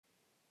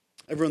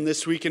Everyone,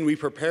 this weekend we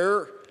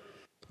prepare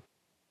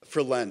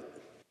for Lent.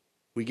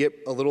 We get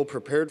a little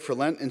prepared for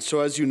Lent. And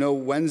so as you know,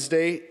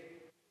 Wednesday,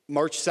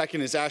 March 2nd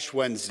is Ash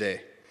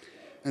Wednesday.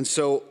 And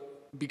so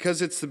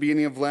because it's the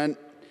beginning of Lent,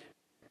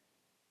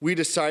 we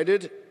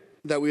decided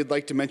that we would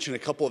like to mention a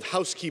couple of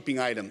housekeeping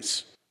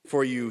items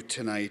for you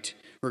tonight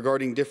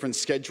regarding different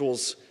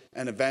schedules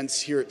and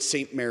events here at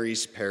St.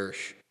 Mary's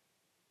Parish.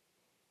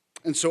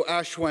 And so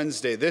Ash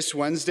Wednesday, this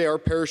Wednesday, our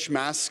parish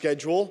mass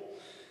schedule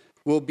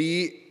will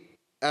be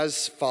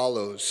as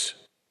follows: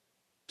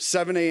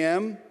 7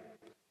 a.m.,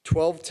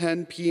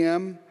 12:10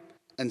 p.m.,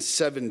 and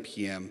 7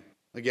 p.m.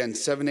 Again,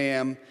 7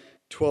 a.m.,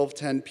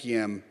 12:10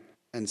 p.m.,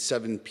 and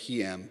 7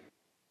 p.m.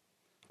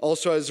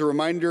 Also, as a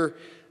reminder,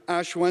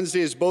 Ash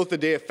Wednesday is both a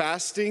day of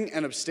fasting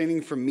and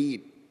abstaining from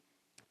meat.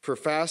 For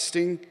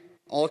fasting,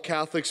 all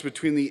Catholics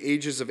between the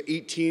ages of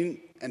 18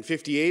 and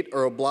 58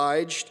 are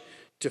obliged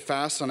to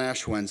fast on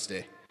Ash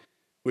Wednesday,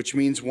 which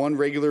means one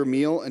regular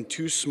meal and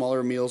 2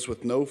 smaller meals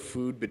with no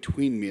food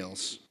between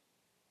meals.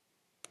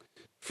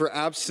 For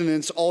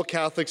abstinence, all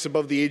Catholics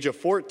above the age of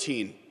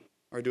 14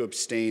 are to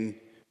abstain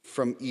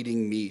from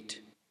eating meat.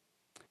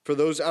 For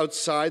those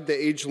outside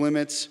the age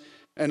limits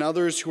and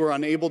others who are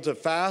unable to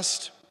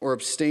fast or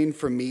abstain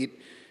from meat,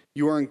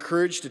 you are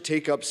encouraged to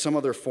take up some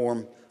other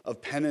form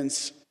of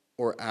penance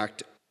or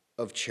act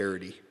of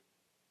charity.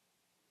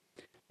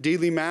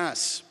 Daily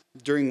Mass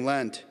during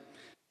Lent.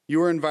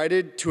 You are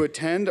invited to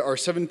attend our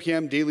 7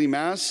 p.m. daily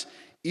Mass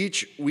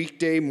each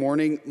weekday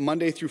morning,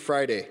 Monday through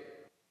Friday.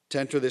 To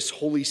enter this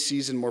holy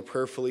season more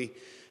prayerfully,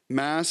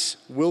 Mass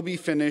will be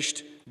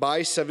finished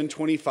by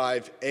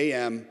 7:25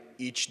 a.m.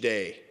 each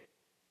day.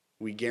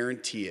 We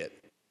guarantee it,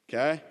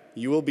 okay?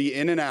 You will be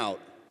in and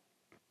out,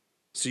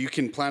 so you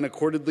can plan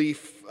accordingly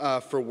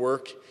for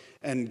work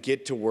and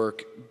get to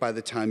work by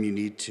the time you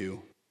need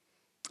to.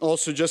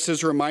 Also, just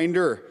as a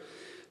reminder,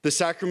 the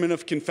sacrament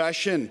of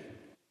confession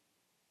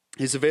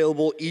is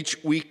available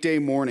each weekday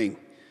morning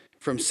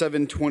from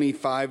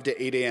 7:25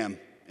 to 8 a.m.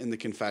 in the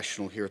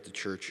confessional here at the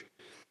church.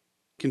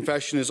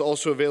 Confession is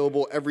also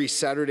available every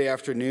Saturday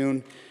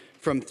afternoon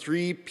from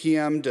 3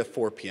 p.m. to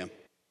 4 p.m.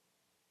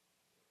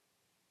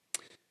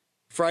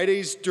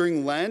 Fridays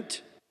during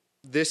Lent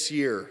this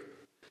year.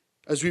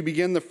 As we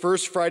begin the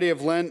first Friday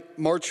of Lent,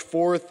 March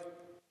 4th,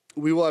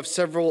 we will have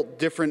several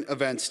different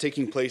events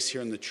taking place here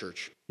in the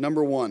church.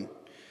 Number 1,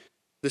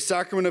 the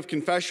sacrament of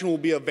confession will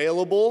be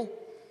available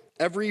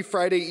every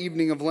Friday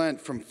evening of Lent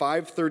from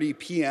 5:30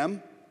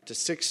 p.m. to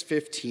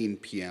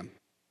 6:15 p.m.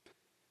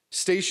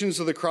 Stations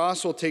of the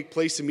Cross will take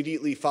place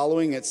immediately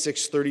following at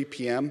 6:30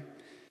 p.m.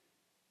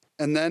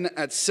 And then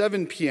at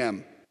 7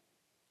 p.m.,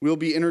 we'll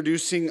be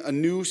introducing a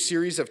new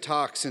series of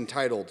talks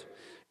entitled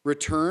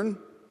Return: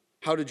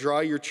 How to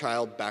Draw Your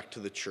Child Back to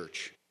the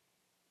Church.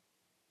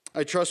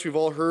 I trust we've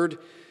all heard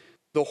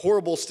the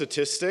horrible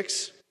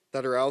statistics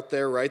that are out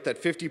there, right?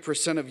 That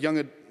 50% of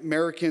young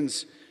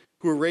Americans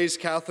who are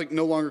raised Catholic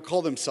no longer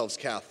call themselves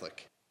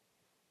Catholic.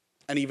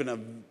 And even a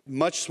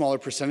much smaller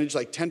percentage,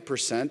 like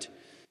 10%,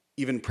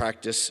 even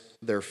practice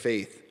their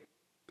faith.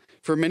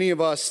 For many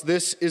of us,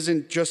 this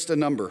isn't just a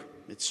number.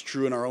 It's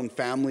true in our own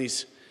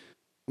families,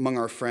 among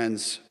our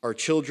friends, our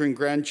children,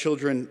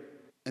 grandchildren,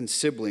 and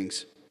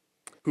siblings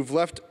who've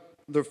left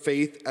their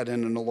faith at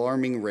an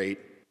alarming rate.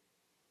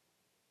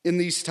 In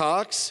these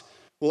talks,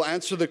 we'll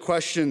answer the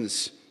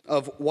questions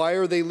of why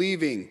are they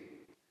leaving,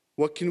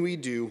 what can we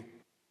do,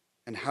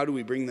 and how do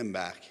we bring them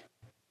back?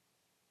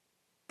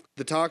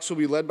 The talks will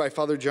be led by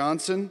Father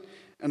Johnson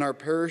and our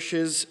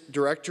parish's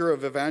Director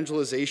of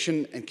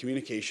Evangelization and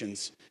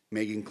Communications,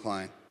 Megan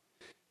Klein.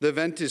 The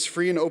event is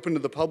free and open to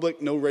the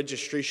public. No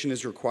registration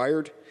is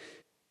required.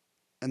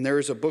 And there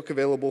is a book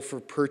available for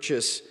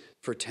purchase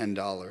for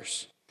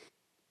 $10.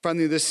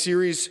 Finally, this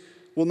series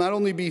will not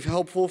only be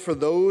helpful for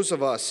those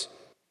of us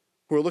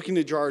who are looking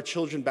to draw our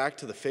children back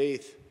to the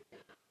faith,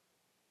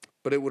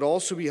 but it would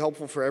also be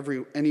helpful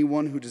for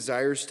anyone who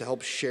desires to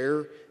help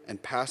share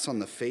and pass on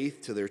the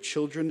faith to their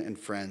children and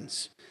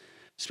friends,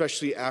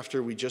 especially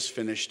after we just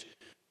finished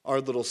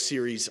our little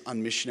series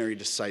on missionary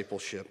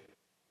discipleship.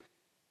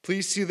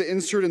 Please see the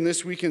insert in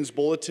this weekend's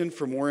bulletin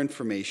for more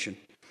information.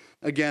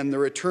 Again, the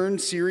Return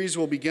series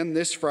will begin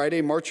this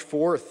Friday, March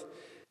 4th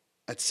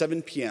at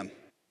 7 p.m.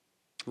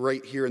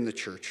 right here in the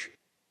church.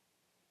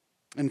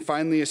 And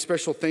finally, a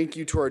special thank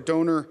you to our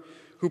donor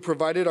who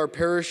provided our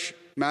parish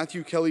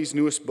Matthew Kelly's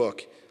newest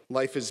book,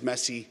 Life is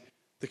Messy.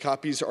 The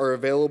copies are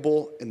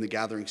available in the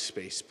gathering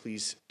space.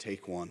 Please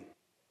take one.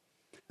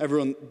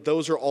 Everyone,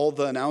 those are all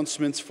the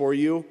announcements for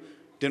you.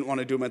 Didn't want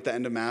to do them at the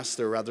end of Mass.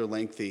 They're rather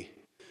lengthy.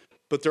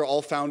 But they're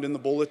all found in the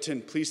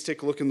bulletin. Please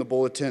take a look in the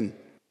bulletin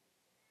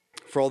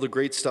for all the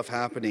great stuff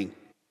happening.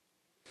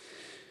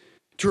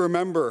 To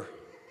remember,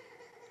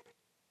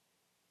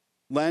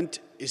 Lent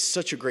is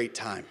such a great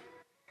time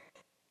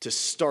to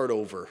start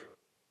over,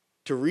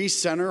 to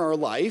recenter our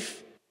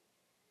life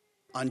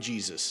on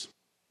Jesus,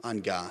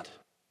 on God,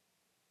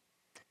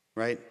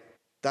 right?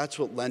 That's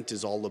what Lent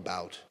is all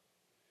about.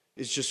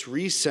 It's just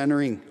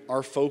recentering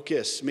our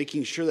focus,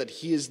 making sure that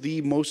He is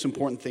the most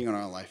important thing in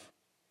our life.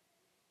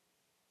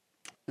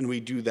 and we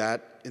do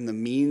that in the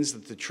means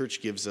that the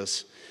church gives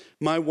us.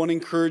 My one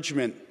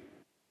encouragement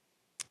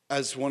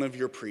as one of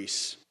your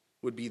priests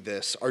would be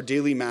this: our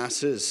daily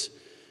masses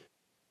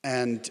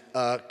and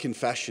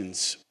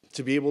confessions.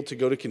 To be able to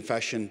go to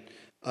confession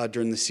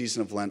during the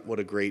season of Lent, what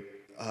a great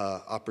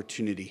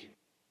opportunity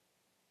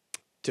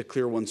to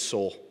clear one's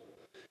soul,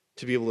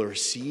 to be able to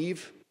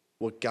receive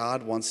what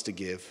God wants to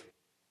give.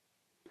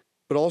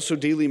 But also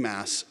daily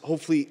mass,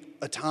 hopefully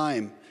a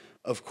time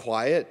of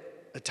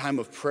quiet, a time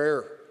of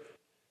prayer.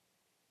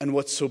 And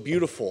what's so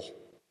beautiful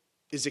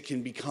is it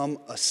can become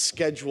a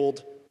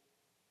scheduled,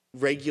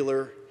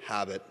 regular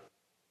habit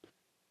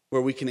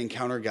where we can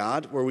encounter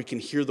God, where we can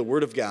hear the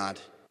word of God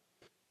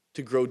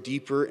to grow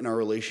deeper in our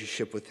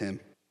relationship with him.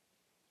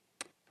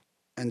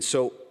 And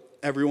so,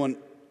 everyone,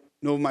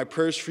 know my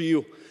prayers for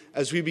you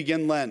as we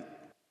begin Lent.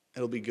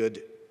 It'll be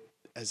good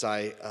as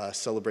I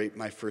celebrate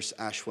my first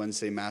Ash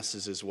Wednesday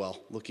Masses as well.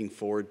 Looking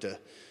forward to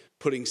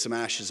putting some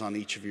ashes on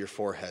each of your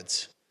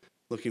foreheads.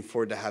 Looking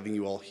forward to having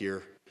you all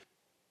here.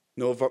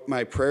 Know of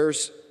my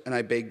prayers, and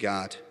I beg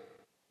God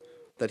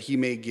that he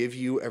may give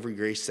you every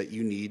grace that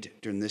you need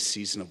during this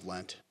season of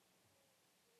Lent.